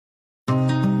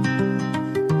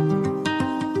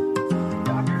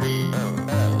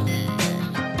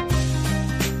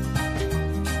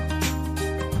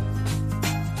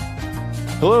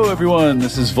Hello, everyone.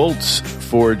 This is Volts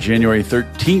for January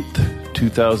 13th,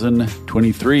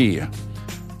 2023.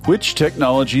 Which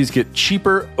technologies get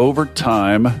cheaper over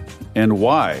time and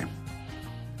why?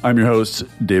 I'm your host,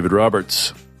 David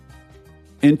Roberts.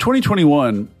 In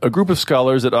 2021, a group of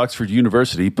scholars at Oxford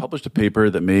University published a paper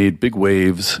that made big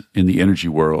waves in the energy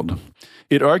world.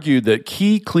 It argued that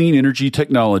key clean energy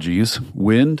technologies,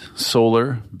 wind,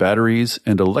 solar, batteries,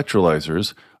 and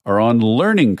electrolyzers, are on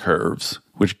learning curves,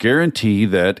 which guarantee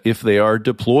that if they are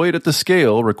deployed at the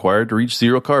scale required to reach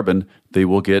zero carbon, they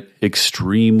will get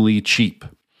extremely cheap.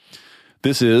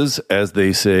 This is, as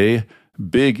they say,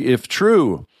 big if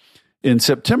true. In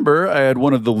September, I had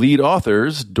one of the lead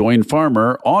authors, Doyne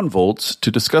Farmer, on Volts to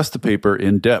discuss the paper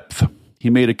in depth. He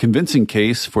made a convincing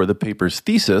case for the paper's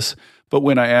thesis, but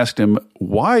when I asked him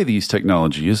why these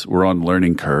technologies were on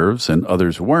learning curves and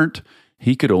others weren't,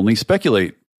 he could only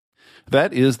speculate.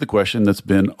 That is the question that's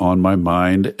been on my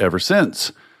mind ever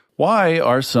since. Why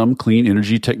are some clean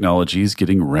energy technologies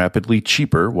getting rapidly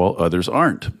cheaper while others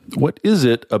aren't? What is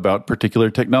it about particular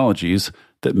technologies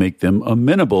that make them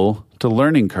amenable to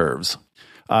learning curves?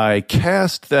 I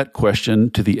cast that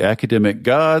question to the academic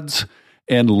gods,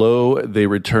 and lo, they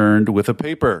returned with a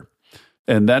paper.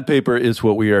 And that paper is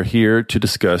what we are here to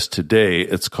discuss today.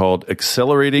 It's called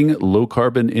Accelerating Low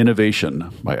Carbon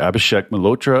Innovation by Abhishek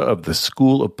Malhotra of the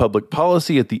School of Public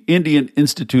Policy at the Indian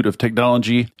Institute of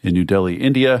Technology in New Delhi,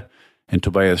 India, and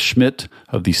Tobias Schmidt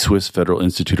of the Swiss Federal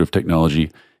Institute of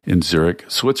Technology in Zurich,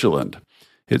 Switzerland.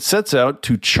 It sets out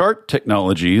to chart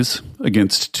technologies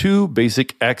against two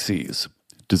basic axes: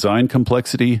 design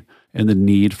complexity and the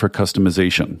need for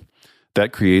customization.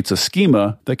 That creates a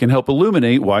schema that can help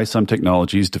illuminate why some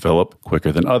technologies develop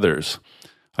quicker than others.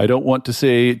 I don't want to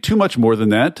say too much more than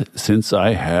that, since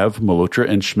I have Malhotra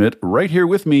and Schmidt right here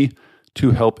with me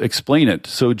to help explain it.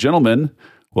 So, gentlemen,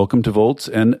 welcome to Volts,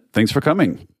 and thanks for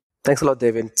coming. Thanks a lot,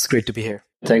 David. It's great to be here.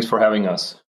 Thanks for having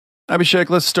us. Abhishek,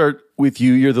 let's start with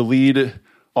you. You're the lead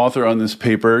author on this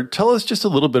paper. Tell us just a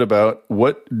little bit about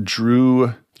what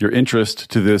drew your interest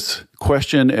to this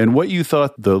question and what you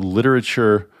thought the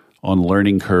literature on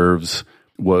learning curves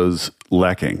was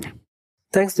lacking.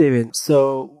 Thanks, David.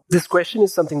 So this question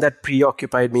is something that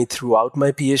preoccupied me throughout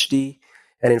my PhD.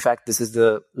 And in fact, this is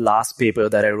the last paper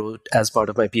that I wrote as part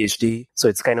of my PhD. So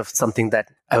it's kind of something that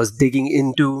I was digging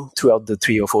into throughout the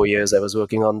 3 or 4 years I was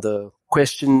working on the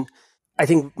question. I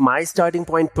think my starting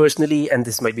point personally, and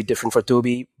this might be different for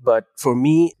Toby, but for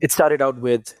me, it started out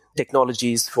with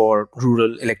technologies for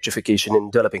rural electrification in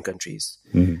developing countries.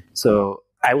 Mm-hmm. So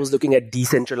I was looking at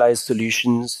decentralized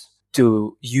solutions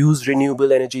to use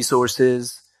renewable energy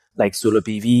sources like solar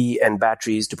PV and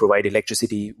batteries to provide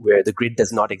electricity where the grid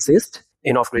does not exist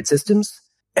in off-grid systems.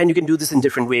 And you can do this in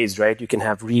different ways, right? You can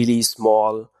have really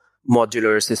small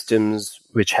modular systems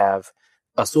which have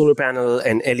a solar panel,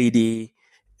 an LED,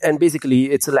 and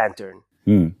basically it's a lantern.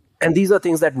 Mm. And these are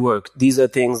things that work. These are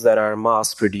things that are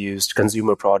mass-produced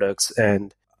consumer products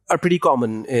and are pretty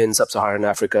common in sub-Saharan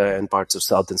Africa and parts of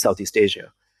South and Southeast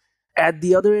Asia. At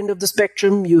the other end of the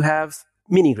spectrum, you have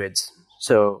mini-grids.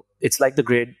 So it's like the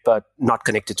grid, but not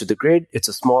connected to the grid. It's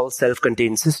a small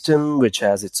self-contained system which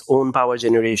has its own power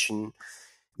generation.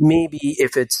 Maybe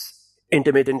if it's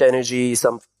intermittent energy,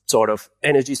 some sort of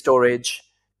energy storage,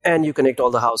 and you connect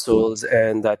all the households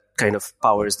and that kind of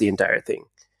powers the entire thing.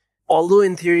 Although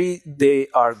in theory, they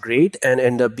are great and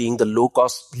end up being the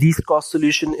low-cost, least-cost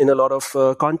solution in a lot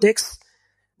of contexts,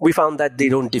 we found that they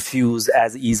don't diffuse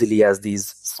as easily as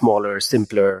these smaller,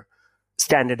 simpler,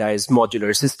 standardized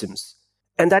modular systems.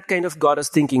 And that kind of got us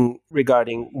thinking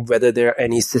regarding whether there are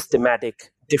any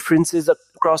systematic differences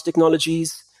across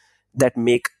technologies that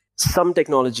make some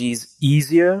technologies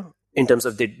easier in terms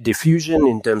of their diffusion,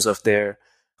 in terms of their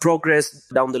progress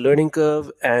down the learning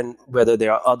curve, and whether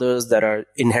there are others that are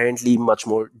inherently much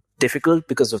more difficult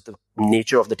because of the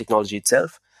nature of the technology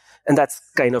itself. And that's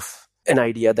kind of an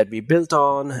idea that we built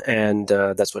on, and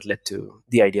that's what led to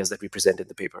the ideas that we present in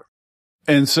the paper.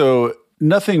 And so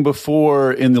nothing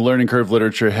before in the learning curve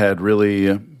literature had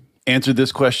really answered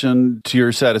this question to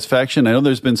your satisfaction. I know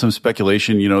there's been some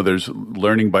speculation, there's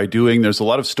learning by doing. There's a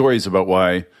lot of stories about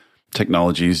why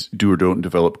technologies do or don't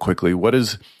develop quickly. What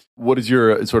is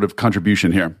your sort of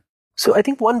contribution here? So I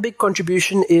think one big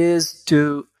contribution is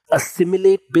to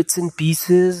assimilate bits and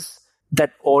pieces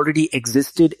that already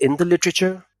existed in the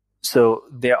literature. So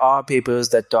there are papers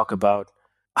that talk about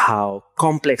how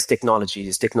complex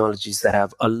technologies that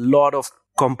have a lot of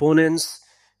components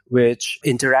which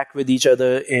interact with each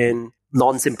other in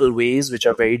non-simple ways, which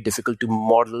are very difficult to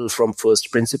model from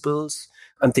first principles.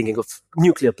 I'm thinking of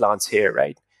nuclear plants here,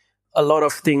 right? A lot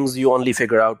of things you only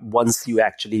figure out once you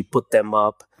actually put them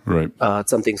up Right.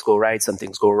 Some things go right, some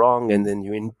things go wrong, and then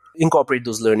you incorporate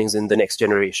those learnings in the next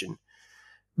generation.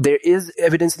 There is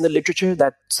evidence in the literature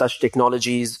that such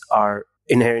technologies are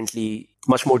inherently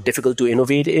much more difficult to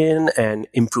innovate in and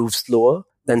improve slower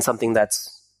than something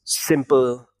that's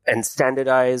simple and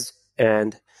standardized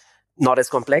and not as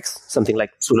complex, something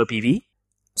like solar PV.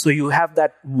 So you have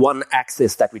that one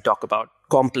axis that we talk about,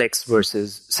 complex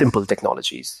versus simple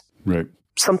technologies. Right.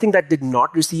 Something that did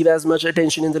not receive as much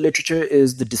attention in the literature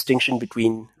is the distinction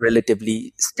between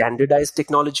relatively standardized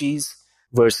technologies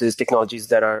versus technologies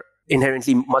that are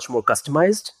inherently much more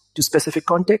customized to specific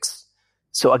contexts.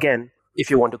 So again, if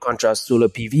you want to contrast solar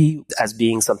PV as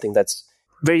being something that's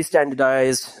very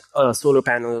standardized, a solar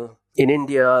panel in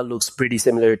India looks pretty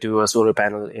similar to a solar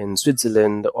panel in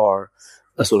Switzerland or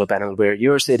a solar panel where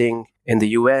you're sitting in the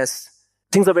US.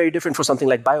 Things are very different for something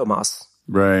like biomass.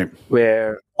 Right.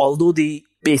 Where although the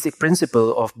basic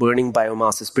principle of burning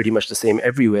biomass is pretty much the same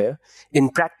everywhere, in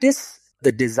practice,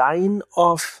 the design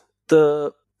of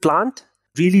the plant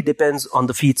really depends on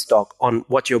the feedstock, on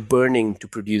what you're burning to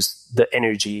produce the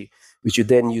energy, which you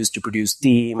then use to produce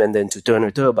steam and then to turn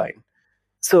a turbine.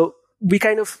 So we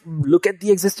kind of look at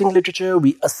the existing literature,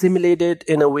 we assimilate it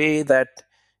in a way that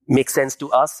makes sense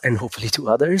to us and hopefully to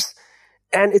others.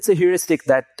 And it's a heuristic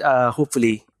that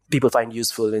hopefully people find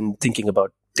useful in thinking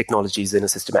about technologies in a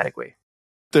systematic way.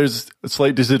 There's a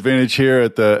slight disadvantage here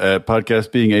at the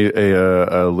podcast being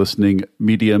a listening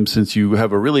medium, since you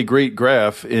have a really great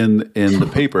graph in the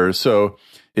paper. So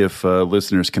if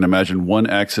listeners can imagine, one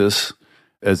axis,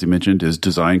 as you mentioned, is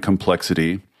design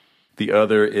complexity. The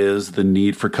other is the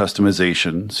need for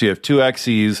customization. So you have two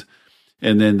axes,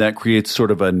 and then that creates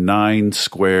sort of a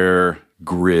 9-square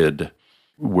grid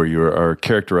where you are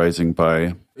characterizing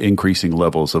by increasing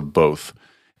levels of both.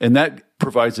 And that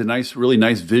provides a really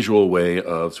nice visual way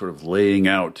of sort of laying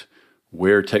out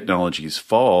where technologies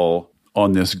fall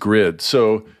on this grid.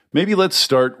 So maybe let's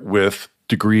start with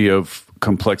degree of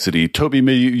complexity. Toby,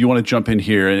 maybe you want to jump in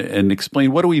here and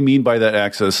explain, what do we mean by that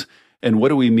axis? And what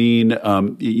do we mean,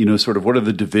 sort of what are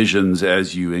the divisions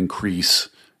as you increase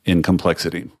in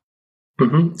complexity?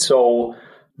 Mm-hmm. So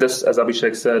this, as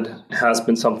Abhishek said, has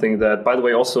been something that, by the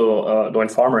way, also Loin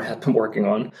Farmer had been working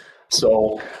on.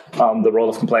 So the role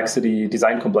of complexity,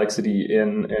 design complexity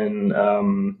in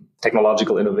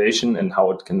technological innovation and how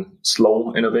it can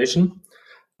slow innovation.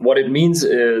 What it means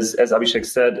is, as Abhishek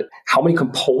said, how many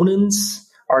components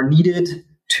are needed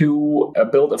to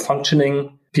build a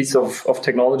functioning piece of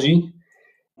technology.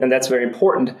 And that's very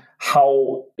important.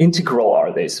 How integral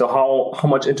are they? So how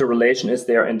much interrelation is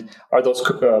there? And are those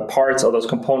parts, are those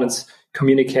components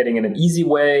communicating in an easy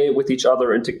way with each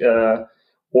other?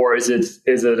 Or is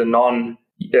it a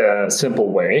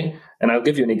non-simple way? And I'll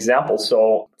give you an example.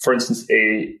 So, for instance,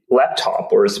 a laptop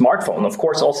or a smartphone, of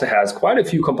course, also has quite a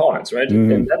few components, right?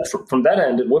 Mm-hmm. And from that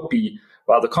end, it would be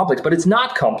rather complex. But it's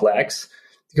not complex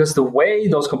because the way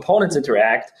those components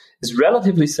interact is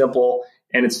relatively simple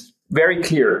and it's very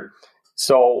clear.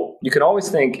 So you can always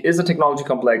think, is a technology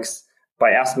complex, by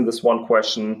asking this one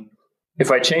question?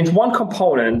 If I change one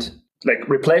component, like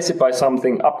replace it by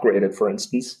something upgraded, for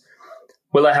instance,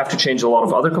 will I have to change a lot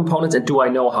of other components? And do I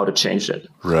know how to change it?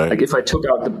 Right. Like if I took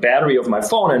out the battery of my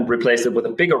phone and replaced it with a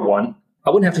bigger one, I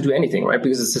wouldn't have to do anything, right?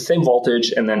 Because it's the same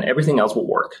voltage and then everything else will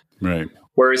work. Right.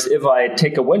 Whereas if I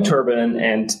take a wind turbine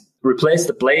and replace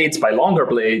the blades by longer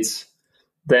blades,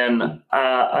 then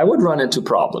I would run into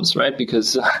problems, right?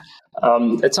 Because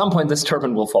at some point this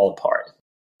turbine will fall apart.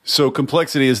 So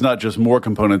complexity is not just more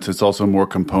components, it's also more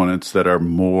components that are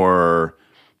more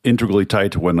integrally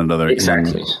tied to one another.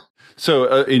 Exactly.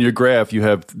 So in your graph, you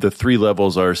have the three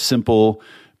levels are simple,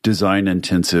 design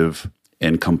intensive,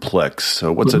 and complex.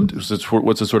 So what's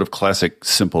a sort of classic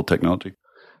simple technology?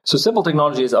 So simple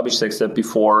technology, as Abhishek said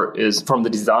before, is from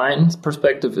the design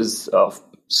perspective is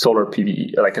solar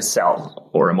PV, like a cell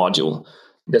or a module.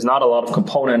 There's not a lot of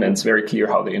component and it's very clear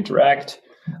how they interact.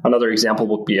 Another example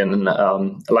would be a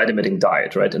light emitting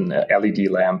diode, right? An LED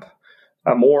lamp.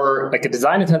 A more like a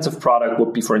design intensive product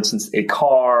would be, for instance, a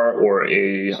car or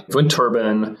a wind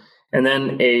turbine. And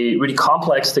then a really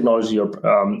complex technology,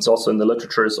 it's also in the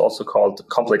literature, is also called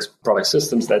complex product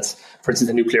systems. That's, for instance,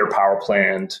 a nuclear power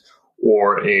plant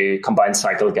or a combined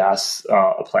cycle gas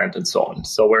plant and so on.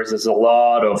 So whereas there's a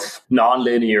lot of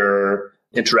nonlinear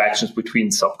interactions between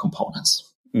subcomponents.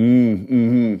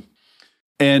 Mm-hmm.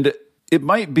 And it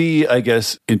might be, I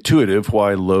guess, intuitive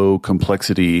why low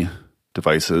complexity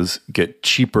devices get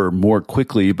cheaper more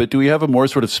quickly, but do we have a more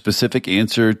sort of specific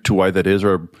answer to why that is,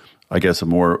 or I guess a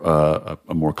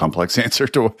more complex answer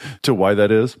to why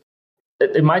that is?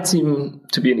 it might seem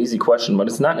to be an easy question, but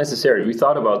it's not necessary. We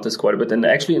thought about this quite a bit. And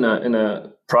actually in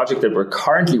a project that we're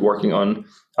currently working on,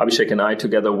 Abhishek and I,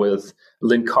 together with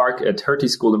Lynn Kark at Hertie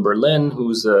School in Berlin,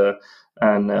 who's a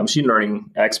machine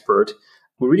learning expert,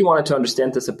 we really wanted to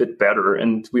understand this a bit better.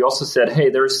 And we also said, hey,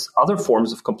 there's other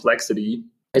forms of complexity.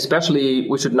 Especially,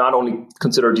 we should not only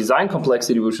consider design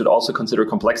complexity, we should also consider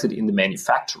complexity in the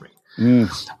manufacturing.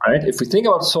 Right? If we think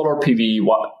about solar PV,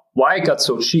 why it got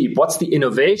so cheap, what's the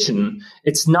innovation?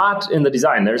 It's not in the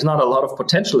design. There's not a lot of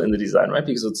potential in the design, right?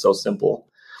 Because it's so simple.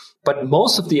 But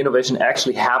most of the innovation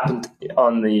actually happened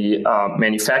on the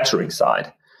manufacturing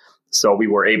side. So we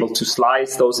were able to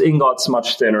slice those ingots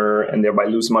much thinner and thereby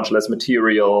lose much less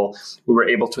material. We were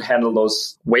able to handle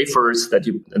those wafers that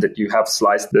you have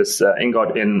sliced this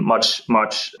ingot in much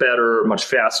better, much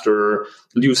faster,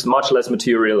 used much less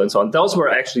material, and so on. Those were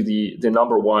actually the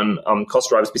number one cost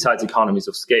drivers besides economies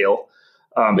of scale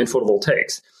in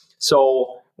photovoltaics.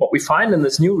 So what we find in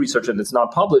this new research, and it's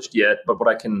not published yet, but what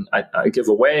I give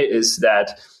away is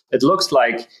that it looks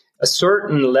like a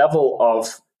certain level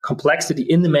of complexity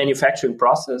in the manufacturing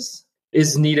process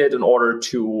is needed in order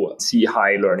to see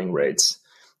high learning rates.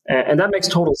 And that makes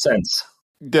total sense.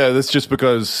 Yeah, that's just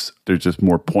because there's just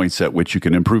more points at which you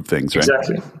can improve things, right?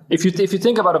 Exactly. If you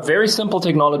think about a very simple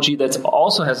technology that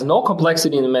also has no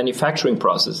complexity in the manufacturing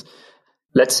process,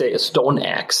 let's say a stone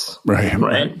axe,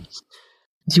 right?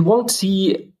 You won't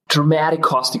see dramatic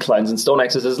cost declines in stone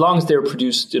axes as long as they're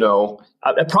produced,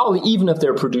 probably even if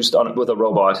they're produced with a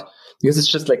robot, because it's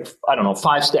just like,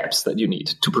 5 steps that you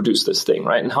need to produce this thing,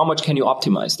 right? And how much can you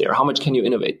optimize there? How much can you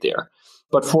innovate there?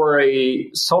 But for a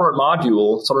solar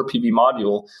PV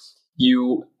module,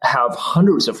 you have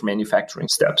hundreds of manufacturing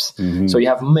steps. Mm-hmm. So you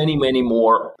have many, many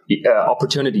more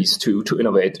opportunities to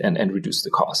innovate and reduce the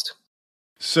cost.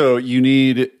 So you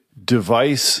need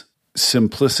device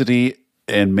simplicity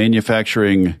and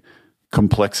manufacturing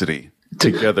complexity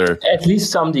together. At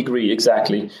least some degree,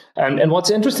 exactly. And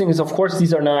what's interesting is, of course,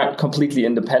 these are not completely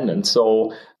independent.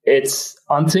 So it's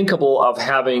unthinkable of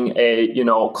having a,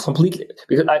 completely,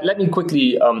 because let me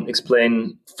quickly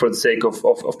explain for the sake of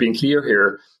being clear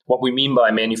here, what we mean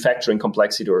by manufacturing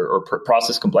complexity or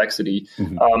process complexity.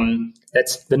 Mm-hmm.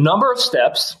 That's the number of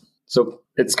steps. So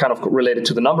it's kind of related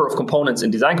to the number of components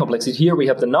in design complexity. Here we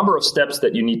have the number of steps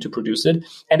that you need to produce it.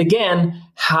 And again,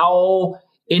 how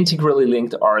integrally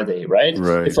linked are they, right?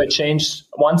 If I change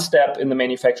one step in the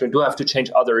manufacturing, do I have to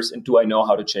change others? And do I know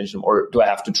how to change them? Or do I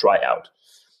have to try out?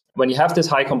 When you have this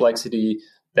high complexity,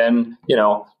 then,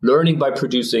 learning by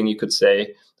producing, you could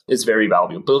say, is very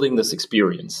valuable, building this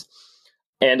experience.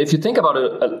 And if you think about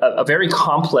a very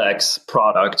complex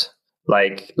product,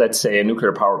 like, let's say, a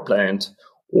nuclear power plant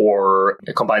or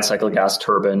a combined cycle gas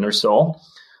turbine or so,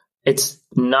 it's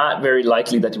not very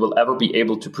likely that you will ever be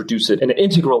able to produce it in an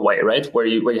integral way, right? Where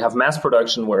you have mass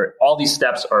production, where all these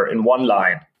steps are in one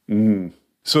line. Mm.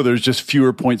 So there's just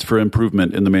fewer points for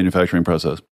improvement in the manufacturing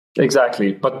process.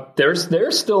 Exactly. But there's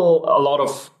still a lot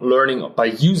of learning by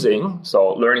using.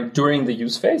 So learning during the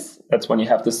use phase. That's when you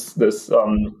have this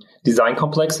design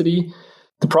complexity.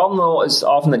 The problem, though, is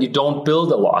often that you don't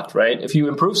build a lot, right? If you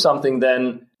improve something,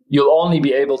 then you'll only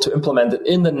be able to implement it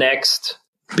in the next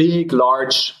big,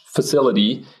 large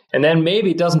facility. And then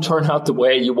maybe it doesn't turn out the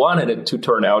way you wanted it to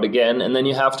turn out again. And then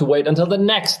you have to wait until the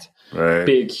next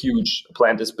big, huge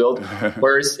plant is built.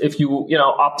 Whereas if you,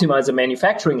 optimize a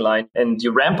manufacturing line and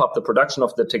you ramp up the production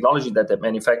of the technology that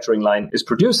manufacturing line is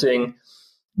producing,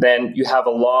 then you have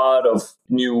a lot of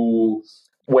new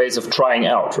ways of trying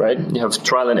out, right? You have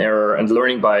trial and error and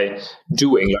learning by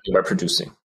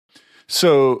producing.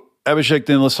 So, Abhishek,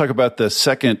 then let's talk about the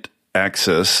second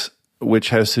axis, which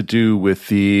has to do with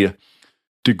the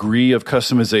degree of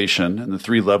customization. And the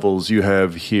 3 levels you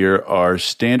have here are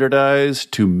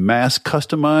standardized to mass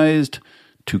customized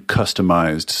to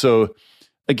customized. So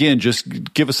again,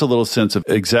 just give us a little sense of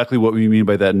exactly what we mean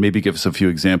by that and maybe give us a few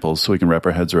examples so we can wrap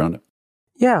our heads around it.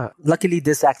 Yeah, luckily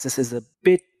this axis is a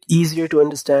bit easier to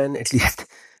understand, at least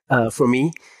for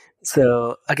me.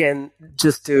 So again,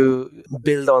 just to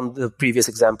build on the previous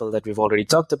example that we've already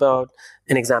talked about,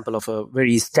 an example of a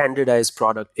very standardized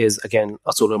product is, again,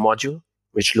 a solar module,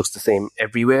 which looks the same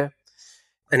everywhere.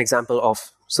 An example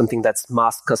of something that's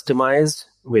mass customized,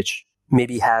 which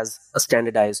maybe has a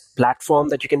standardized platform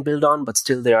that you can build on, but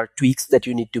still there are tweaks that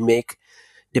you need to make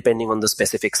depending on the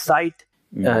specific site.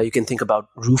 You can think about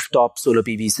rooftop solar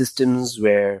PV systems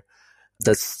where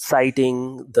the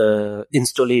siting, the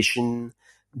installation,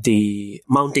 the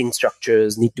mounting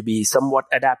structures need to be somewhat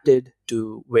adapted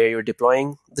to where you're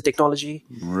deploying the technology.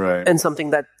 Right. And something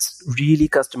that's really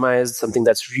customized, something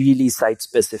that's really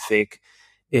site-specific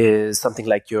is something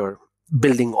like your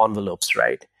building envelopes,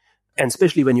 right? And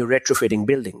especially when you're retrofitting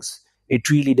buildings, it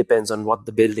really depends on what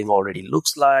the building already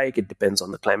looks like. It depends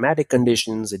on the climatic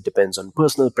conditions. It depends on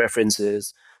personal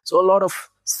preferences. So a lot of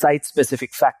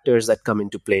site-specific factors that come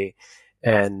into play.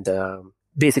 And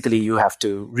basically, you have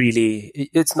to really,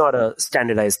 it's not a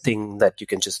standardized thing that you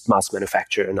can just mass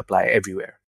manufacture and apply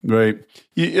everywhere. Right.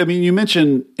 You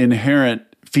mentioned inherent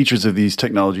features of these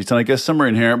technologies, and I guess some are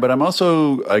inherent, but I'm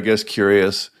also, I guess,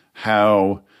 curious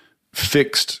how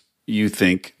fixed you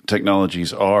think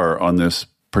technologies are on this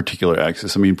particular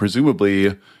axis. I mean,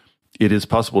 presumably it is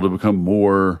possible to become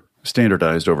more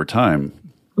standardized over time,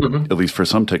 at least for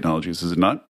some technologies, is it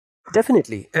not?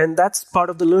 Definitely. And that's part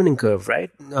of the learning curve,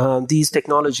 right? These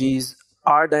technologies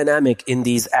are dynamic in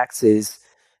these axes.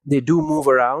 They do move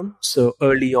around. So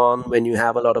early on, when you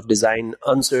have a lot of design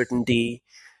uncertainty,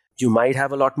 you might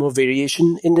have a lot more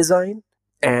variation in design.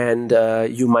 And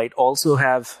you might also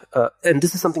have, and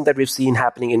this is something that we've seen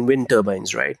happening in wind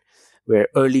turbines, right? Where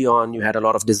early on you had a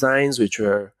lot of designs which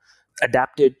were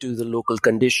adapted to the local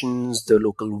conditions, the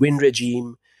local wind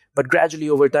regime. But gradually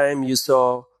over time, you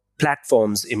saw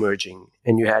platforms emerging,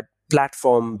 and you had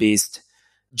platform-based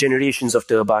generations of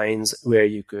turbines where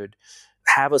you could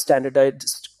have a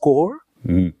standardized core,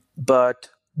 but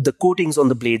the coatings on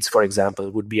the blades, for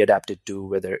example, would be adapted to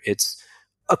whether it's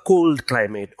a cold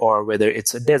climate or whether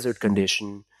it's a desert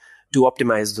condition to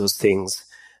optimize those things.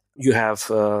 You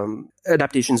have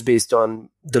adaptations based on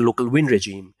the local wind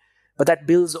regime, but that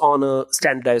builds on a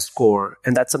standardized core,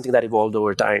 and that's something that evolved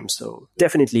over time. So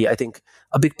definitely, I think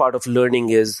a big part of learning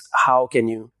is how can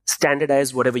you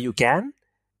standardize whatever you can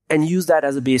and use that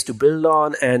as a base to build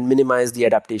on and minimize the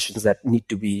adaptations that need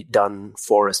to be done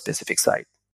for a specific site.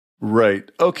 Right.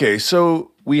 Okay.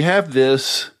 So we have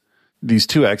these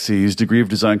two axes, degree of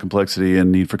design complexity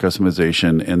and need for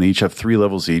customization, and they each have 3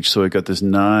 levels each. So I got this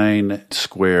 9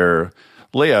 square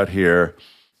layout here.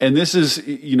 And this is,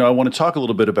 I want to talk a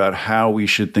little bit about how we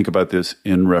should think about this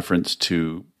in reference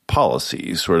to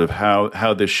policy, sort of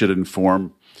how this should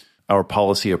inform our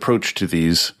policy approach to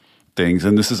these things.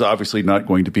 And this is obviously not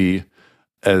going to be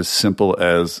as simple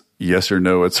as yes or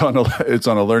no, it's on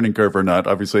a learning curve or not.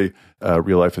 Obviously,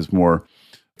 real life is more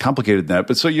complicated than that.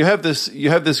 But so you have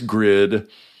this grid.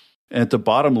 At the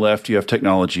bottom left, you have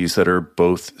technologies that are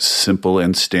both simple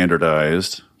and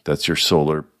standardized. That's your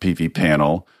solar PV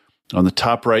panel. On the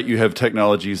top right, you have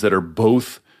technologies that are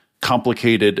both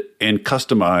complicated and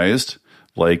customized,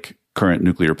 like current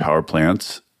nuclear power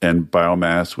plants and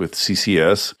biomass with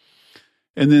CCS.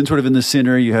 And then sort of in the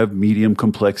center, you have medium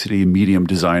complexity, medium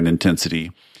design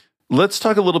intensity. Let's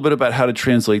talk a little bit about how to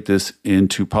translate this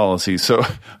into policy. So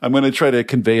I'm going to try to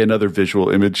convey another visual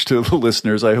image to the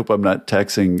listeners. I hope I'm not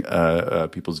taxing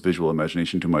people's visual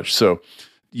imagination too much. So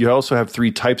you also have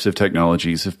 3 types of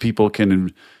technologies. If people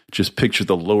can just picture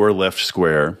the lower left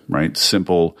square, right,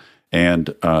 simple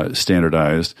and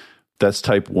standardized, that's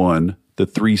type 1. The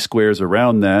 3 squares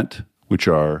around that, which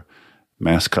are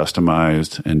mass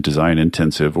customized and design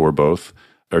intensive, or both,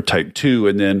 are type 2.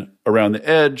 And then around the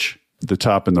edge, the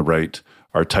top and the right,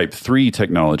 are type 3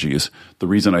 technologies. The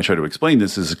reason I try to explain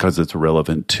this is because it's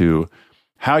relevant to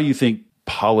how you think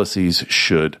policies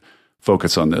should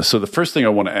focus on this. So the first thing I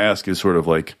want to ask is sort of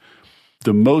like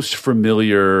the most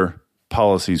familiar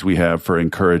policies we have for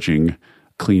encouraging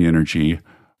clean energy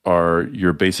are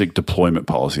your basic deployment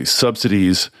policies,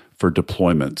 subsidies for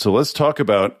deployment. So let's talk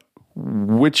about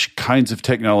which kinds of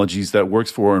technologies that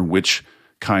works for and which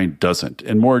kind doesn't.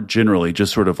 And more generally,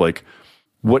 just sort of like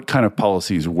what kind of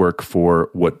policies work for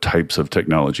what types of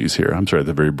technologies here? I'm sorry,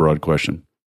 that's a very broad question.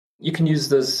 You can use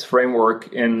this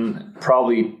framework in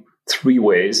probably 3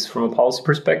 ways from a policy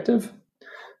perspective.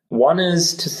 One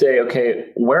is to say,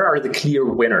 okay, where are the clear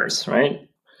winners, right?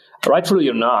 Rightfully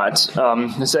or not,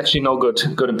 there's actually no good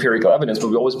empirical evidence, but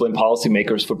we always blame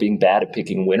policymakers for being bad at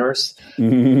picking winners.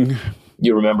 Mm-hmm.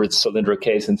 You remember the Solyndra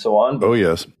case and so on. Oh,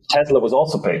 yes. Tesla was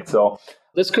also picked. So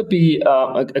this could be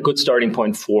a good starting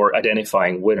point for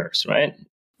identifying winners, right?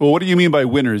 Well, what do you mean by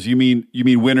winners? You mean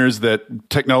winners that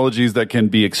technologies that can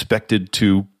be expected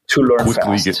to learn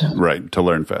quickly fast. To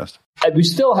learn fast. And we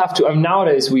still have to,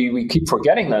 nowadays we keep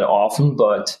forgetting that often,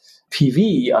 but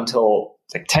PV until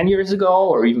like 10 years ago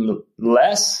or even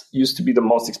less used to be the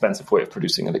most expensive way of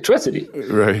producing electricity.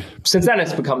 Right. Since then,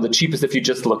 it's become the cheapest if you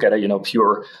just look at a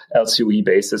pure LCOE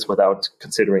basis without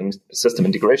considering system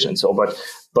integration and so.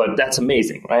 But that's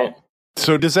amazing, right?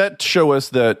 So does that show us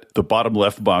that the bottom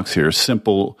left box here,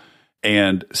 simple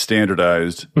and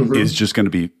standardized, is just going to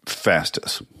be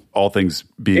fastest, all things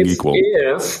being equal?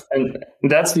 And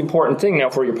that's the important thing now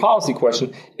for your policy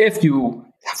question, if you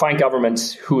find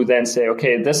governments who then say,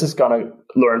 okay, this is going to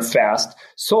learn fast,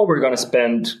 so we're going to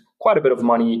spend quite a bit of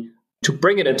money to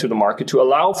bring it into the market, to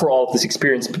allow for all of this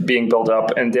experience being built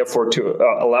up, and therefore to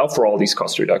allow for all these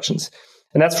cost reductions.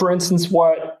 And that's, for instance,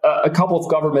 what a couple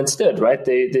of governments did, right?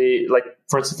 They like,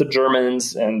 for instance, the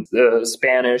Germans and the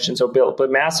Spanish, and so built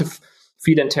massive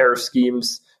feed-in tariff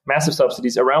schemes, massive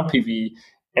subsidies around PV,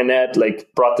 and that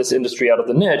like brought this industry out of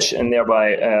the niche and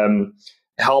thereby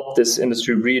helped this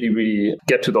industry really, really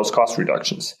get to those cost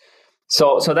reductions.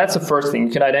 So that's the first thing.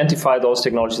 You can identify those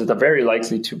technologies that are very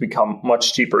likely to become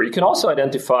much cheaper. You can also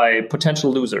identify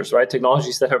potential losers, right?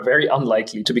 Technologies that are very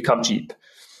unlikely to become cheap.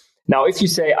 Now, if you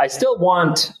say, I still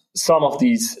want some of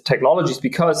these technologies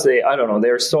because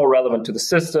they're so relevant to the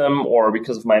system or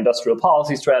because of my industrial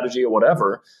policy strategy or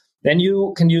whatever, then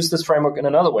you can use this framework in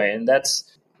another way. And that's,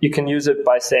 you can use it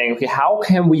by saying, okay, how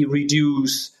can we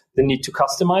reduce the need to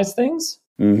customize things?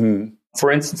 Mm-hmm. For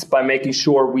instance, by making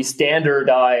sure we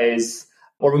standardize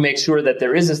or we make sure that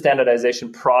there is a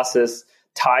standardization process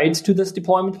tied to this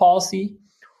deployment policy.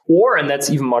 Or, and that's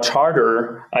even much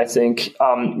harder, I think,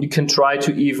 you can try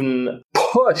to even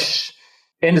push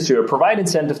industry or provide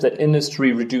incentive that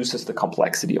industry reduces the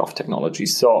complexity of technology.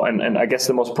 So, and I guess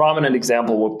the most prominent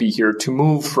example would be here to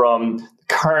move from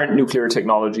current nuclear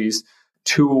technologies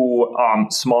to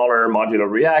smaller modular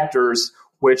reactors,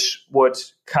 which would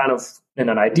kind of, in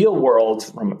an ideal world,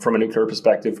 from a nuclear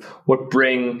perspective, would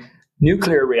bring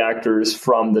nuclear reactors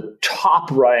from the top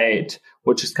right,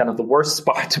 which is kind of the worst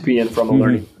spot to be in from a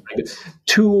learning perspective,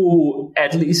 to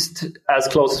at least as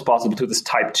close as possible to this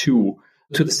type 2,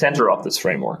 to the center of this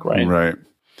framework, right?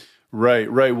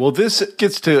 Right. Well, this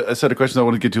gets to a set of questions I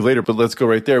want to get to later, but let's go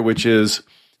right there, which is,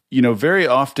 very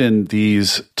often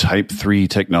these type 3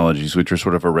 technologies, which are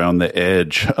sort of around the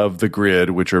edge of the grid,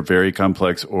 which are very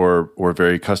complex or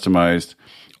very customized,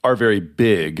 are very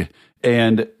big.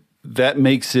 And that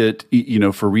makes it,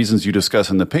 for reasons you discuss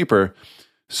in the paper,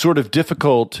 sort of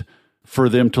difficult for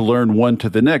them to learn one to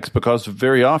the next, because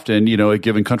very often, a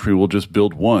given country will just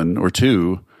build one or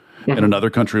two, and another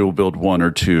country will build one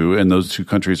or two, and those two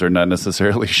countries are not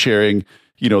necessarily sharing,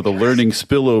 the learning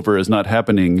spillover is not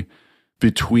happening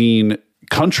between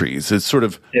countries. It's sort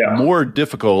of more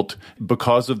difficult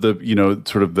because of the,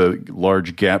 sort of the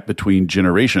large gap between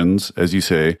generations, as you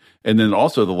say, and then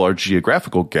also the large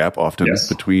geographical gap often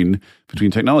between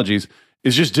technologies.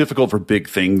 It's just difficult for big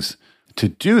things to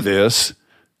do this.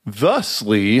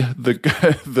 Thusly,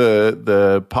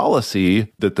 the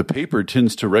policy that the paper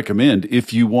tends to recommend,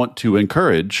 if you want to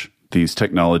encourage these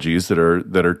technologies that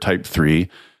are type 3,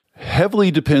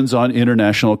 heavily depends on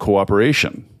international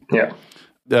cooperation. Yeah.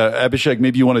 Abhishek,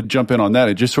 maybe you want to jump in on that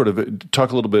and just sort of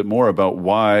talk a little bit more about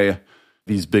why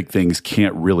these big things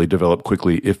can't really develop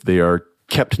quickly if they are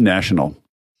kept national.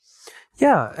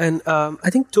 Yeah, and I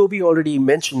think Toby already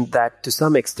mentioned that to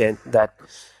some extent, that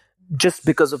just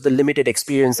because of the limited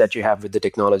experience that you have with the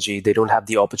technology, they don't have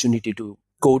the opportunity to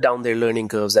go down their learning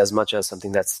curves as much as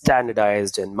something that's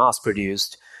standardized and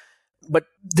mass-produced. But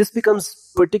this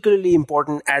becomes particularly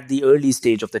important at the early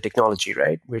stage of the technology,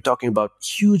 right? We're talking about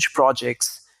huge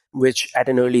projects, which at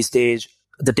an early stage,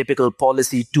 the typical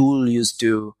policy tool used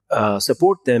to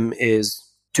support them is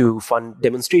to fund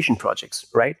demonstration projects,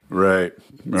 right? Right.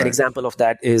 An example of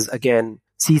that is, again,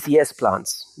 CCS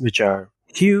plants, which are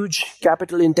huge,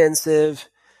 capital intensive.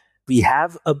 We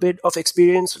have a bit of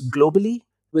experience globally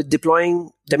with deploying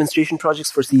demonstration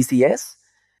projects for CCS.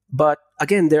 But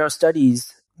again, there are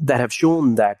studies that have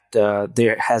shown that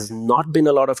there has not been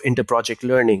a lot of inter-project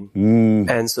learning.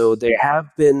 And so there have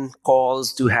been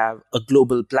calls to have a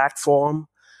global platform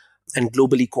and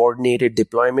globally coordinated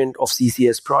deployment of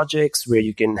CCS projects where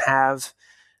you can have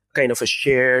kind of a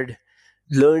shared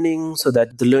learning so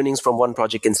that the learnings from one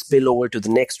project can spill over to the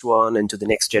next one and to the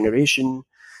next generation.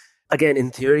 Again, in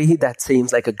theory, that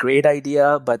seems like a great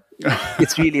idea, but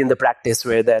it's really in the practice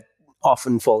where that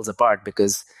often falls apart,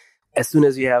 because as soon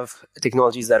as you have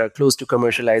technologies that are close to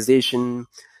commercialization,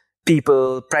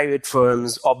 people, private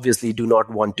firms obviously do not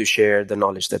want to share the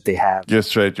knowledge that they have.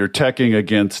 Yes, right. You're tacking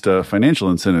against financial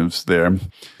incentives there.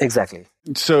 Exactly.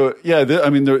 So, yeah,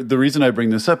 the reason I bring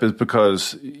this up is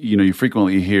because, you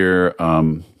frequently hear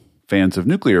fans of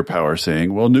nuclear power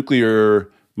saying, well,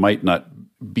 nuclear might not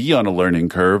be on a learning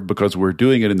curve because we're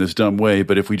doing it in this dumb way,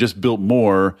 but if we just built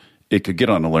more, it could get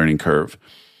on a learning curve.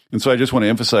 And so I just want to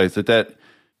emphasize that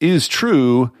is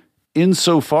true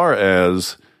insofar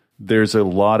as there's a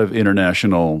lot of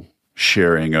international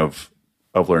sharing of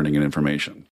learning and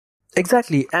information.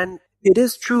 Exactly. And it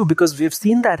is true because we've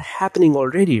seen that happening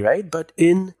already, right? But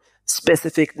in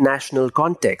specific national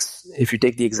contexts, if you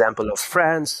take the example of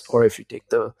France, or if you take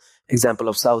the example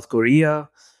of South Korea,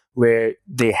 where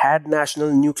they had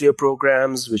national nuclear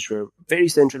programs which were very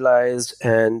centralized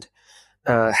and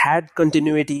had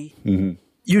continuity. Mm-hmm.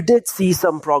 You did see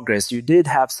some progress. You did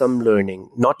have some learning,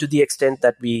 not to the extent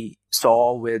that we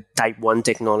saw with type 1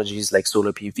 technologies like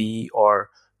solar PV or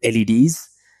LEDs,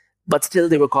 but still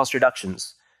there were cost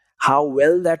reductions. How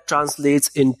well that translates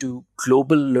into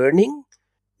global learning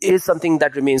is something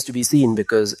that remains to be seen,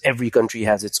 because every country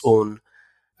has its own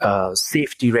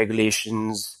safety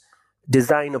regulations,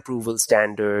 design approval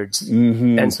standards.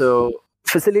 Mm-hmm. And so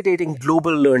facilitating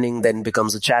global learning then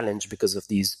becomes a challenge because of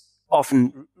these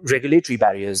often regulatory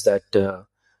barriers that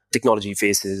technology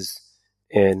faces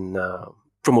in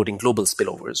promoting global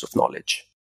spillovers of knowledge.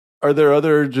 Are there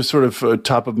other just sort of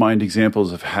top of mind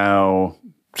examples of how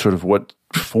sort of what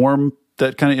form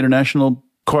that kind of international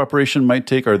cooperation might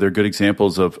take? Are there good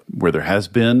examples of where there has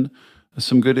been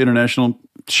some good international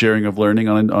sharing of learning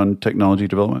on technology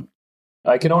development?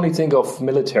 I can only think of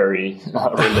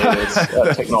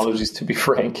military-related technologies, to be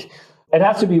frank. It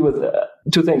has to be with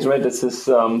two things, right? This is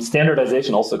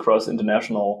standardization also across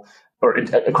international, or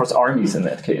across armies in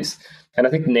that case. And I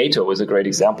think NATO is a great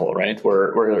example, right?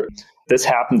 Where this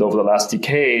happened over the last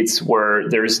decades, where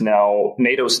there is now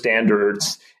NATO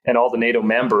standards, and all the NATO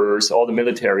members, all the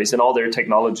militaries, and all their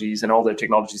technologies and all their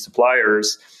technology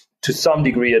suppliers, to some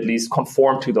degree at least,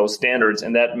 conform to those standards.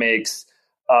 And that makes,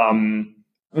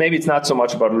 maybe it's not so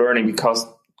much about learning, because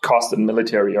cost and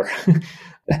military are,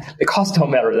 the costs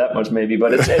don't matter that much maybe,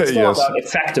 but it's still yes. about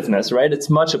effectiveness, right? It's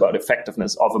much about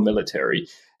effectiveness of a military.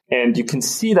 And you can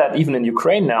see that even in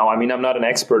Ukraine now. I mean, I'm not an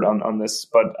expert on this,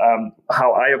 but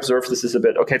how I observe this is a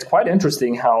bit, okay, it's quite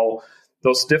interesting how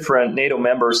those different NATO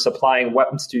members supplying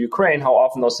weapons to Ukraine, how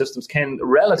often those systems can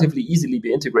relatively easily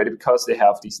be integrated because they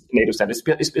have these NATO standards,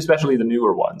 especially the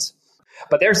newer ones.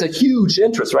 But there's a huge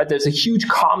interest, right? There's a huge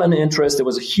common interest. There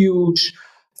was a huge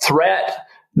threat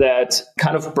that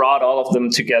kind of brought all of them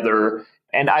together.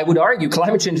 And I would argue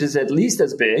climate change is at least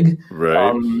as big.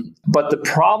 Right. But the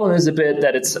problem is a bit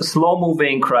that it's a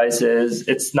slow-moving crisis.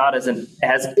 It's not as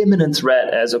imminent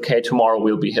threat as, okay, tomorrow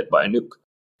we'll be hit by a nuke.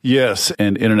 Yes,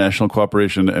 and international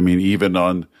cooperation, I mean, even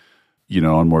on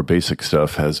more basic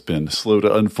stuff, has been slow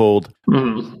to unfold.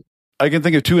 Mm-hmm. I can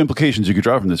think of two implications you could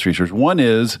draw from this research. One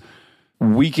is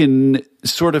we can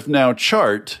sort of now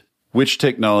chart which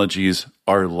technologies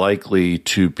are likely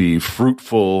to be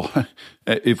fruitful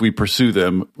if we pursue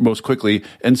them most quickly.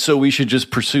 And so we should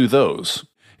just pursue those.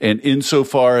 And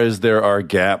insofar as there are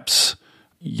gaps,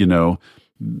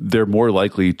 they're more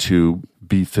likely to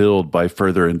be filled by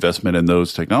further investment in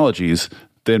those technologies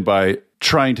than by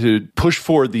trying to push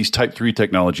forward these type 3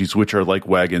 technologies, which are like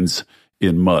wagons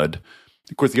in mud.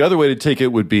 Of course, the other way to take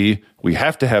it would be we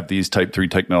have to have these type 3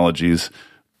 technologies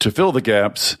to fill the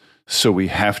gaps, so we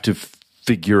have to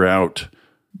figure out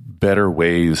better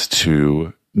ways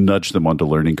to nudge them onto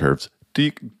learning curves.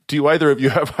 Do you either of you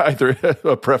have either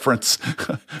a preference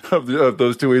of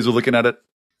those two ways of looking at it?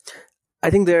 I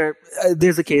think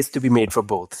there's a case to be made for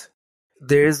both.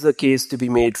 There's a case to be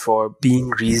made for being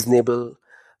reasonable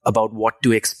about what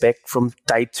to expect from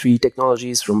type 3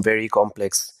 technologies, from very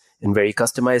complex and very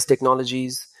customized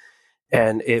technologies.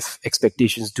 And if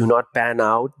expectations do not pan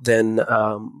out, then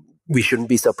we shouldn't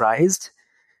be surprised.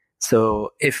 So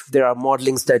if there are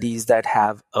modeling studies that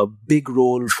have a big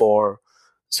role for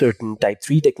certain type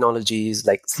 3 technologies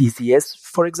like CCS,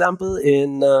 for example,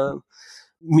 in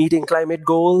meeting climate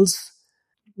goals,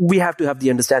 we have to have the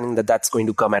understanding that that's going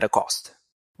to come at a cost.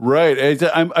 Right.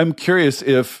 I'm curious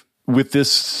if, with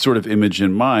this sort of image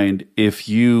in mind, if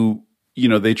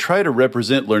they try to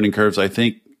represent learning curves, I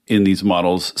think, in these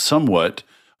models somewhat.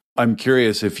 I'm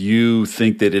curious if you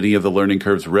think that any of the learning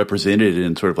curves represented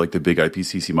in sort of like the big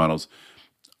IPCC models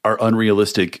are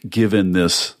unrealistic given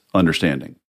this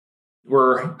understanding.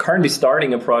 We're currently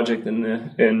starting a project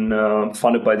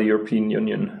funded by the European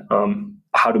Union,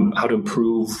 how to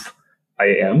improve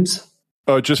IAMs.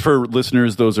 Just for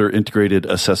listeners, those are integrated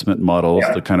assessment models,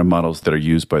 the kind of models that are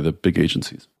used by the big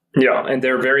agencies. Yeah, and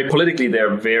they're very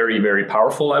very, very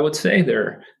powerful, I would say. They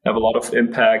have a lot of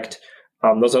impact.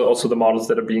 Those are also the models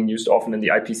that are being used often in the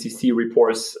IPCC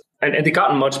reports. And they've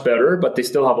gotten much better, but they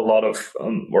still have a lot of,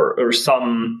 or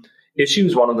some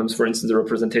issues. One of them is, for instance, the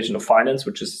representation of finance,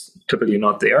 which is typically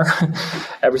not there.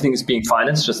 Everything is being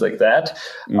financed just like that.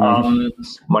 Mm-hmm.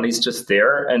 Money's just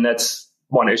there. And that's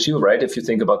one issue, right? If you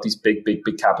think about these big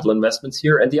capital investments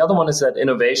here. And the other one is that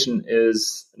innovation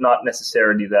is not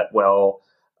necessarily that well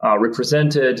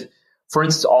represented. For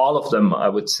instance, all of them, I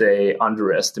would say,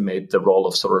 underestimate the role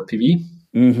of solar PV.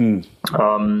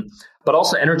 Mm-hmm. But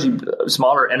also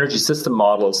smaller energy system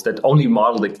models that only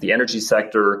model the energy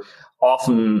sector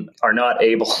often are not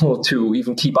able to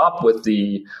even keep up with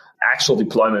the actual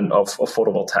deployment of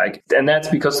photovoltaic. And that's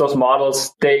because those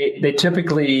models, they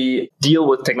typically deal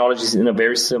with technologies in a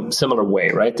very similar way,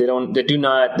 right?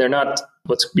 They're not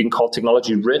what's being called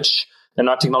technology rich. They're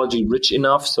not technology rich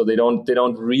enough, so they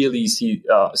don't really see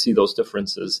those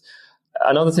differences.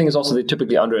 Another thing is also they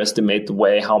typically underestimate the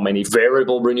way how many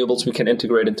variable renewables we can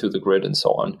integrate into the grid and so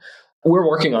on. We're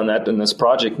working on that in this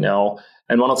project now.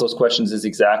 And one of those questions is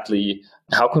exactly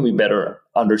how can we better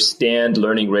understand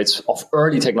learning rates of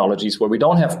early technologies where we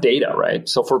don't have data, right?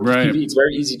 So for PV, it's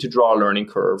very easy to draw a learning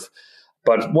curve.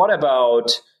 But what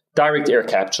about direct air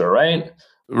capture, right?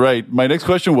 Right. My next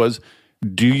question was,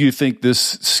 do you think this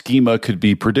schema could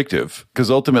be predictive?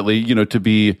 Because ultimately, to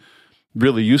be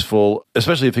really useful,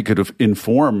 especially if it could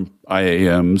inform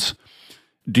IAMs,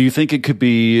 do you think it could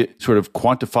be sort of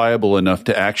quantifiable enough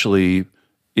to actually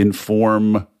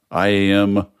inform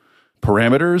IAM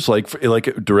parameters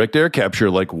like direct air capture?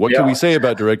 Like, what can we say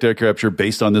about direct air capture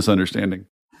based on this understanding?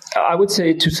 I would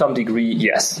say to some degree,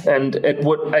 yes. And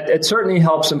it certainly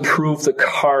helps improve the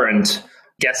current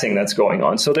guessing that's going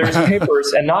on. So there's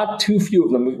papers, and not too few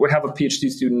of them. We have a PhD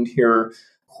student here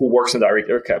who works in direct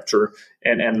air capture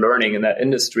and learning in that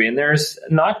industry. And there's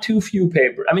not too few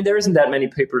papers. I mean, there isn't that many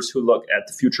papers who look at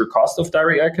the future cost of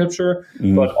direct air capture,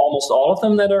 but almost all of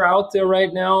them that are out there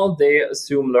right now, they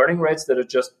assume learning rates that are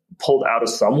just pulled out of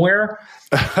somewhere.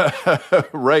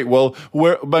 Right. Well,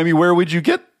 where would you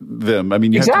get them? I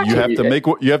mean, you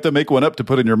have to make one up to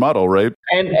put in your model, right?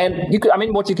 And you could,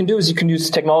 what you can do is you can use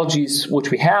technologies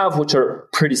which we have, which are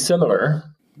pretty similar,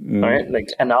 right? Like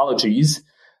analogies.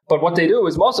 But what they do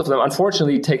is most of them,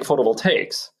 unfortunately, take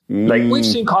photovoltaics. Like we've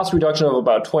seen cost reduction of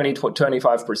about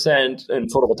 20-25% in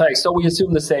photovoltaics. So we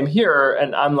assume the same here.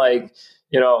 And I'm like,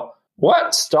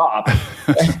 what? Stop.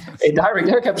 A direct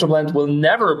air capture plant will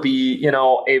never be,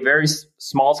 a very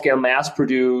small scale mass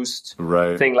produced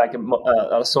thing like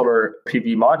a solar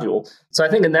PV module. So I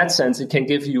think in that sense, it can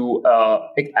give you,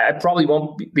 I probably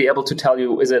won't be able to tell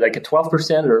you, is it like a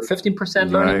 12% or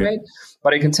 15% learning rate?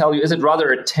 But I can tell you, is it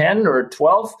rather a 10 or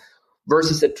 12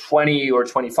 versus a 20 or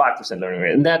 25% learning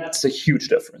rate? And that's a huge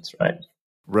difference, right?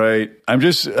 Right. I'm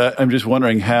just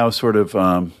wondering how sort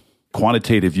of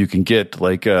quantitative you can get.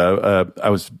 Like I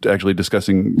was actually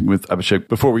discussing with Abhishek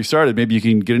before we started. Maybe you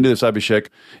can get into this, Abhishek,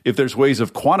 if there's ways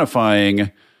of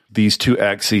quantifying these two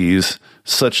axes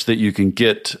such that you can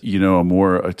get,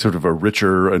 a sort of a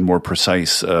richer and more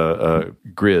precise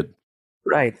grid.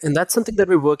 Right. And that's something that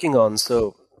we're working on.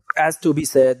 So as Toby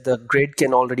said, the grid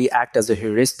can already act as a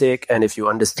heuristic. And if you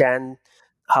understand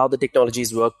how the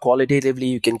technologies work qualitatively,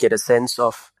 you can get a sense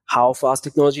of how fast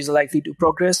technologies are likely to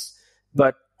progress.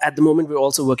 But at the moment, we're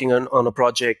also working on a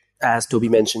project, as Toby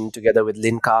mentioned, together with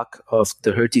Lynn Kark of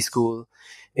the Hertie School,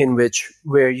 in which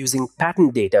we're using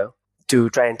patent data to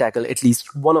try and tackle at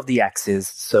least one of the axes.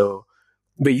 So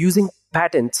we're using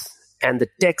patents and the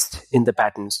text in the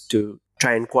patents to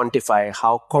try and quantify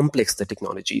how complex the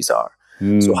technologies are.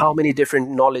 So how many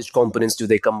different knowledge components do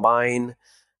they combine?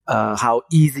 How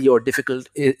easy or difficult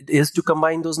it is to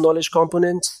combine those knowledge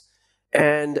components?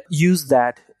 And use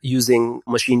that using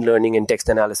machine learning and text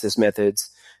analysis methods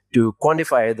to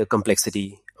quantify the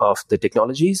complexity of the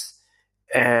technologies.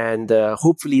 And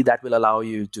hopefully that will allow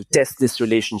you to test this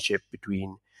relationship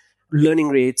between learning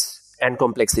rates and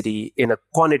complexity in a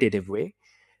quantitative way.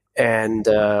 And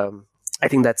I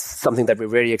think that's something that we're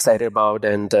very excited about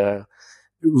and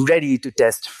ready to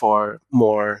test for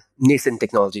more nascent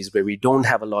technologies where we don't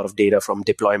have a lot of data from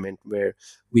deployment, where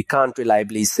we can't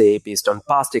reliably say based on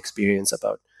past experience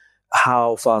about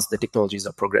how fast the technologies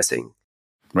are progressing.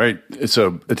 Right.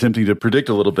 So attempting to predict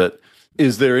a little bit.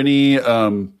 Is there any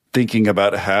thinking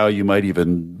about how you might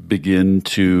even begin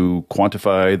to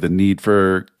quantify the need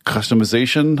for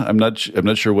customization? I'm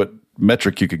not sure what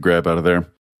metric you could grab out of there.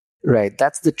 Right.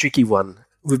 That's the tricky one.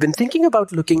 We've been thinking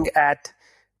about looking at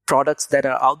products that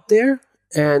are out there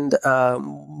and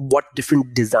what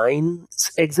different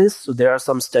designs exist. So there are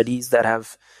some studies that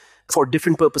have, for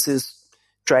different purposes,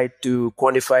 tried to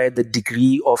quantify the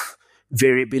degree of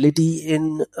variability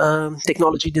in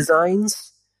technology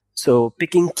designs. So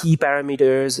picking key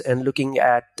parameters and looking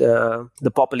at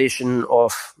the population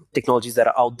of technologies that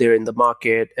are out there in the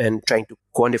market and trying to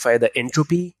quantify the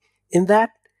entropy in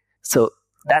that. So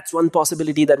that's one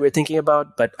possibility that we're thinking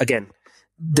about. But again,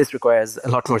 this requires a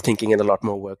lot more thinking and a lot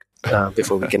more work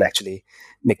before we can actually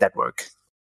make that work.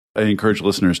 I encourage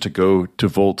listeners to go to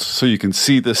Volts so you can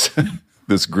see this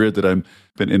this grid that I've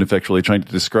been ineffectually trying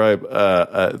to describe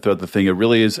throughout the thing. It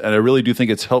really is, and I really do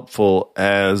think it's helpful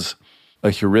as a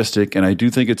heuristic, and I do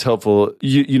think it's helpful.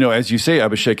 You know, as you say,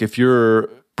 Abhishek, if you're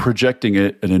projecting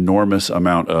an enormous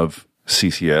amount of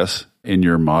CCS in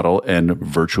your model, and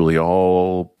virtually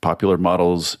all popular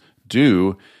models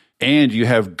do, and you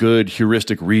have good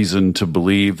heuristic reason to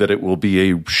believe that it will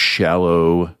be a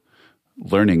shallow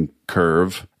learning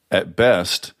curve at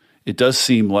best, it does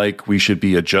seem like we should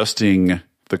be adjusting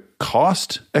the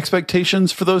cost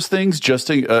expectations for those things,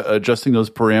 adjusting those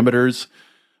parameters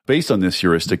based on this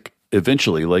heuristic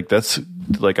eventually. I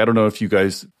don't know if you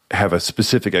guys have a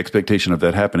specific expectation of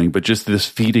that happening, but just this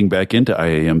feeding back into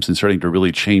IAMs and starting to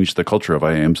really change the culture of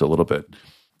IAMs a little bit.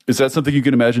 Is that something you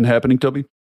can imagine happening, Toby?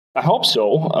 I hope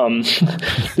so.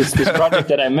 This project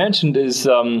that I mentioned is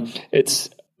it's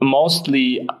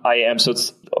mostly IAM, so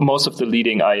it's most of the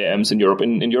leading IAMs in Europe.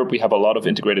 In Europe, we have a lot of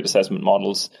integrated assessment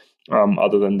models,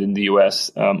 other than in the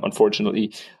US,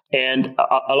 unfortunately. And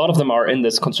a lot of them are in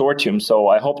this consortium, so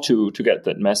I hope to get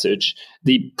that message.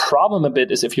 The problem a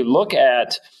bit is if you look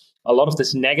at a lot of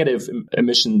this negative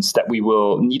emissions that we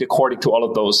will need according to all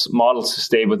of those models to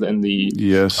stay within the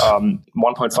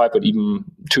 1.5, but even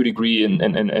 2 degree in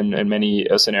many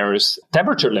scenarios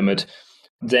temperature limit,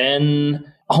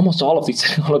 then almost all of these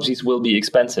technologies will be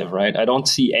expensive, right? I don't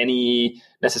see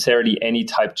necessarily any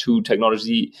type 2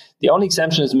 technology. The only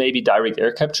exemption is maybe direct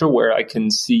air capture, where I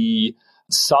can see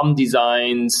some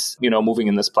designs, moving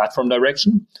in this platform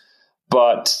direction.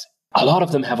 But a lot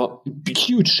of them have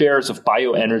huge shares of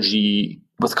bioenergy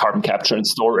with carbon capture and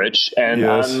storage. And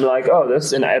I'm like,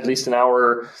 this, and at least in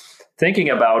our thinking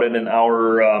about it, in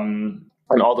our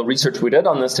and all the research we did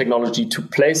on this technology, to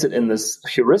place it in this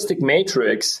heuristic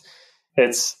matrix,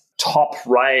 it's top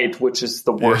right, which is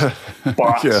the worst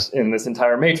box in this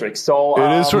entire matrix. So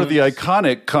it is sort of the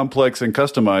iconic, complex, and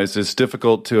customized. It's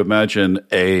difficult to imagine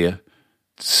a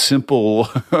simple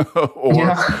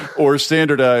or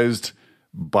standardized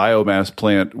biomass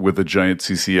plant with a giant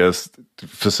CCS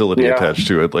facility attached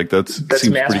to it. That's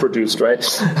mass produced, right?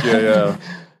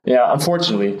 Yeah,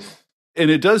 unfortunately. And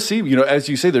it does seem, as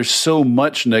you say, there's so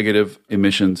much negative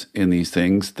emissions in these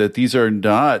things that these are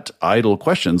not idle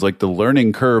questions. Like the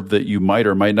learning curve that you might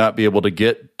or might not be able to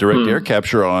get direct air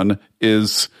capture on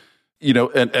is,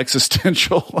 an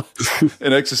existential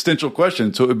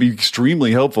question. So it would be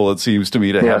extremely helpful, it seems to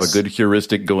me, to have a good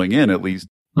heuristic going in at least.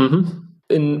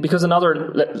 Mm-hmm. Because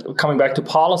coming back to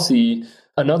policy,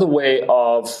 another way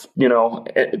of,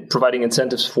 providing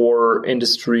incentives for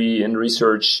industry and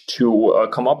research to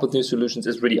come up with new solutions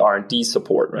is really R&D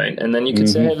support, right? And then you can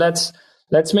say, hey,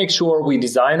 let's make sure we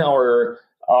design our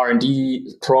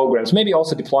R&D programs, maybe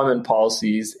also deployment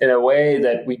policies, in a way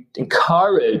that we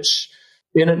encourage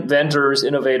inventors,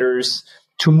 innovators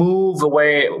to move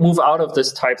out of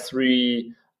this type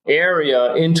 3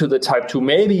 area into the type 2,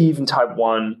 maybe even type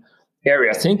 1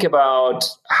 area. Think about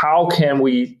how can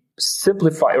we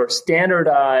simplify or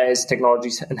standardize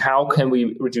technologies, and how can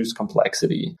we reduce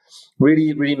complexity?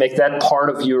 Really, really make that part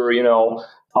of your,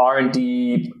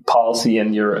 R&D policy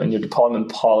and your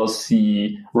deployment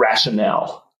policy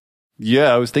rationale.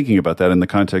 Yeah, I was thinking about that in the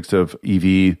context of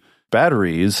EV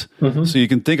batteries. So you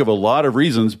can think of a lot of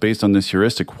reasons based on this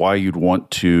heuristic why you'd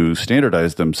want to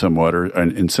standardize them somewhat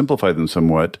and simplify them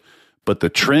somewhat. But the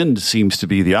trend seems to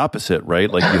be the opposite, right?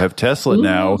 Like you have Tesla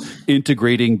now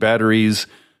integrating batteries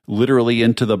literally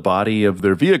into the body of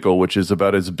their vehicle, which is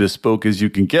about as bespoke as you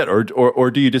can get.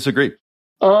 Or do you disagree?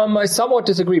 I somewhat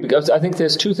disagree, because I think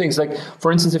there's two things. Like,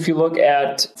 for instance, if you look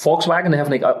at Volkswagen, they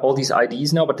have all these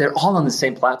IDs now, but they're all on the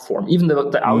same platform. Even the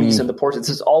Audis and the Porsches,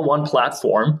 it's all one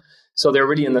platform. So they're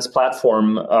really in this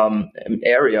platform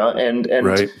area, and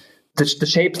right. The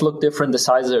shapes look different, the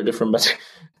sizes are different, but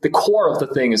the core of the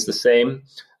thing is the same.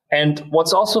 And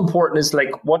what's also important is,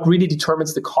 like, what really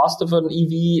determines the cost of an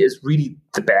EV is really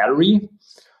the battery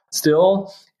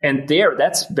still. And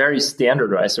that's very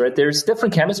standardized, right? There's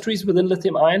different chemistries within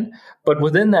lithium ion, but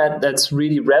within that's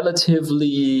really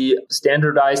relatively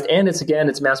standardized. And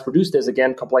it's mass produced. There's,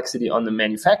 again, complexity on the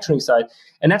manufacturing side.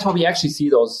 And that's why we actually see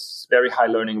those very high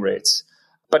learning rates.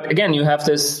 But again, you have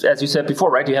this, as you said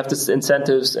before, right? You have this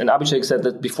incentives, and Abhishek said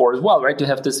that before as well, right? You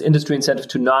have this industry incentive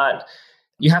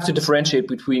you have to differentiate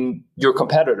between your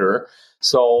competitor.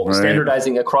 So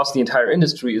standardizing across the entire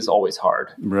industry is always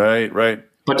hard. Right.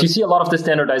 But you see a lot of the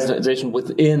standardization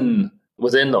within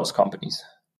those companies.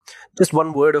 Just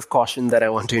one word of caution that I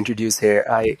want to introduce here.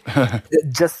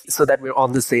 Just so that we're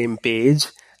on the same page,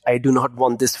 I do not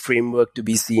want this framework to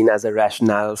be seen as a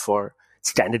rationale for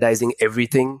standardizing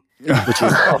everything, which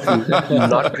is often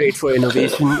not great for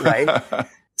innovation, right?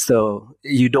 So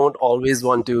you don't always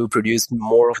want to produce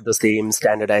more of the same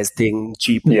standardized thing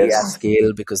cheaply at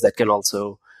scale, because that can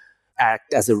also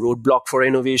act as a roadblock for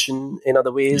innovation in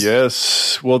other ways.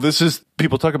 Yes. Well,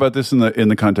 people talk about this in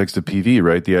the context of PV,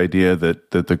 right? The idea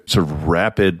that the sort of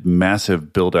rapid,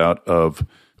 massive build out of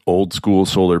old school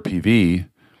solar PV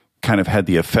kind of had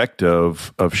the effect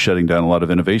of shutting down a lot of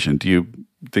innovation. Do you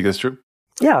think that's true?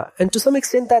 Yeah. And to some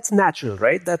extent, that's natural,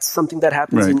 right? That's something that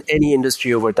happens in any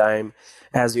industry over time,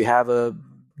 as you have a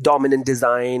dominant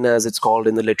design, as it's called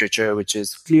in the literature, which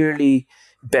is clearly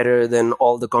better than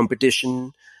all the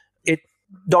competition. It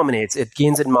dominates. It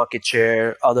gains in market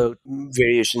share. Other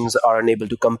variations are unable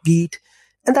to compete.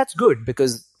 And that's good,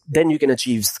 because then you can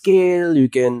achieve scale. You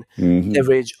can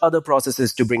leverage other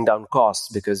processes to bring down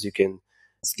costs, because you can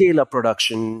scale up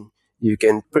production. You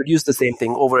can produce the same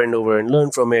thing over and over and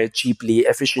learn from it cheaply,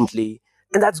 efficiently.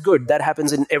 And that's good. That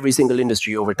happens in every single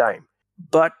industry over time.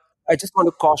 But I just want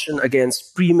to caution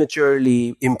against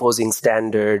prematurely imposing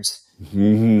standards.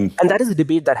 And that is a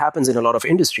debate that happens in a lot of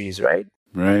industries, right?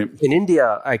 Right. In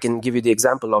India, I can give you the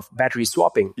example of battery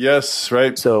swapping. Yes,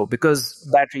 right. So because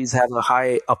batteries have a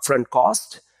high upfront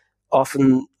cost,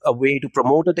 often a way to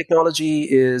promote a technology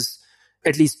is,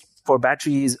 at least for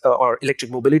batteries or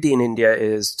electric mobility in India,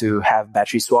 is to have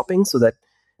battery swapping so that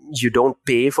you don't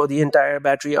pay for the entire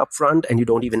battery upfront and you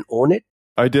don't even own it.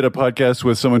 I did a podcast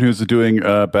with someone who's doing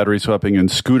battery swapping in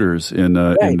scooters in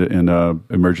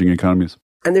emerging economies.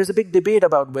 And there's a big debate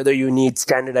about whether you need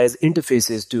standardized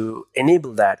interfaces to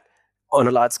enable that on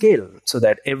a large scale, so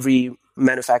that every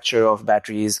manufacturer of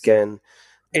batteries can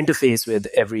interface with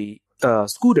every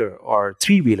scooter or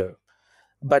three-wheeler.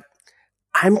 But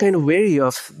I'm kind of wary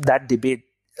of that debate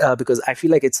because I feel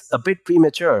like it's a bit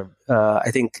premature. I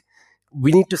think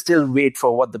we need to still wait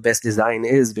for what the best design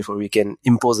is before we can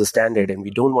impose a standard, and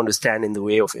we don't want to stand in the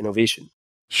way of innovation.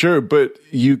 Sure, but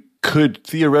you could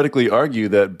theoretically argue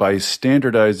that by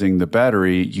standardizing the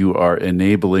battery, you are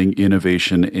enabling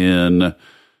innovation in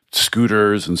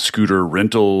scooters and scooter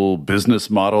rental business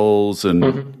models.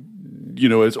 And,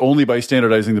 it's only by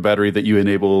standardizing the battery that you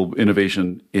enable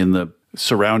innovation in the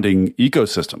surrounding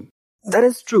ecosystem. That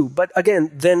is true. But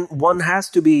again, then one has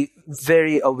to be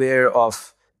very aware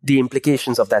of the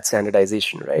implications of that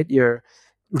standardization, right? You're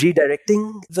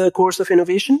redirecting the course of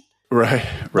innovation. Right.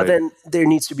 But then there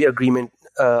needs to be agreement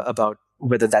about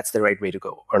whether that's the right way to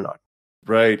go or not.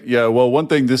 Right. Yeah. Well, one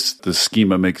thing the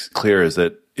schema makes clear is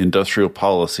that industrial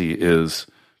policy is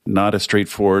not a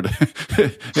straightforward.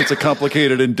 It's a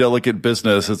complicated and delicate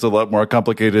business. It's a lot more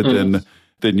complicated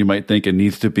than you might think, and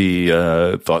needs to be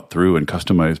thought through and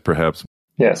customized, perhaps.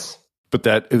 Yes. But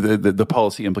that the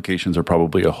policy implications are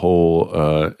probably a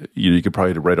whole. You could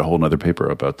probably write a whole other paper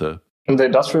about the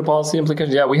industrial policy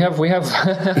implications. Yeah, we have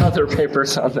other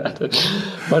papers on that,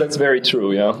 but it's very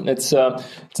true. Yeah, it's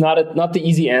not the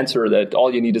easy answer that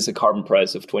all you need is a carbon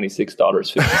price of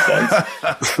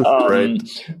 $26.50. Right.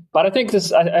 But I think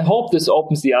I hope this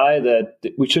opens the eye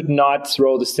that we should not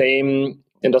throw the same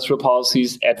industrial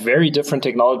policies at very different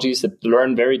technologies that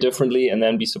learn very differently and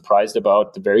then be surprised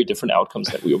about the very different outcomes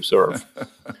that we observe.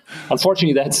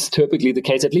 Unfortunately, that's typically the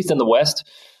case, at least in the West.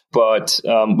 But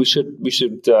we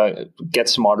should get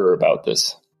smarter about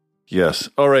this. Yes.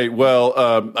 All right. Well,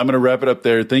 I'm going to wrap it up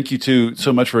there. Thank you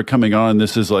so much for coming on.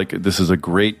 This is a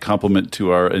great compliment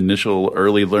to our initial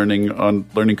early learning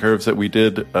curves that we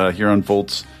did here on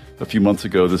Volts a few months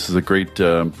ago. This is a great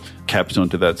capstone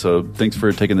to that. So thanks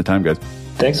for taking the time, guys.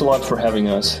 Thanks a lot for having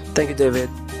us. Thank you, David.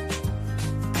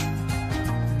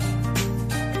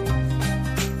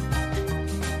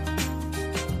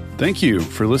 Thank you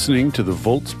for listening to the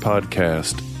Volts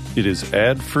podcast. It is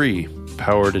ad-free,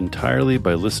 powered entirely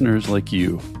by listeners like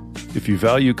you. If you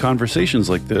value conversations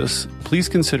like this, please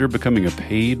consider becoming a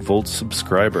paid Volts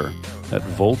subscriber at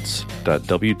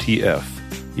volts.wtf.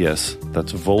 Yes,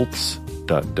 that's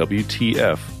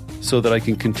volts.wtf, so that I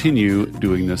can continue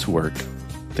doing this work.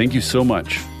 Thank you so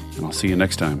much, and I'll see you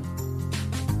next time.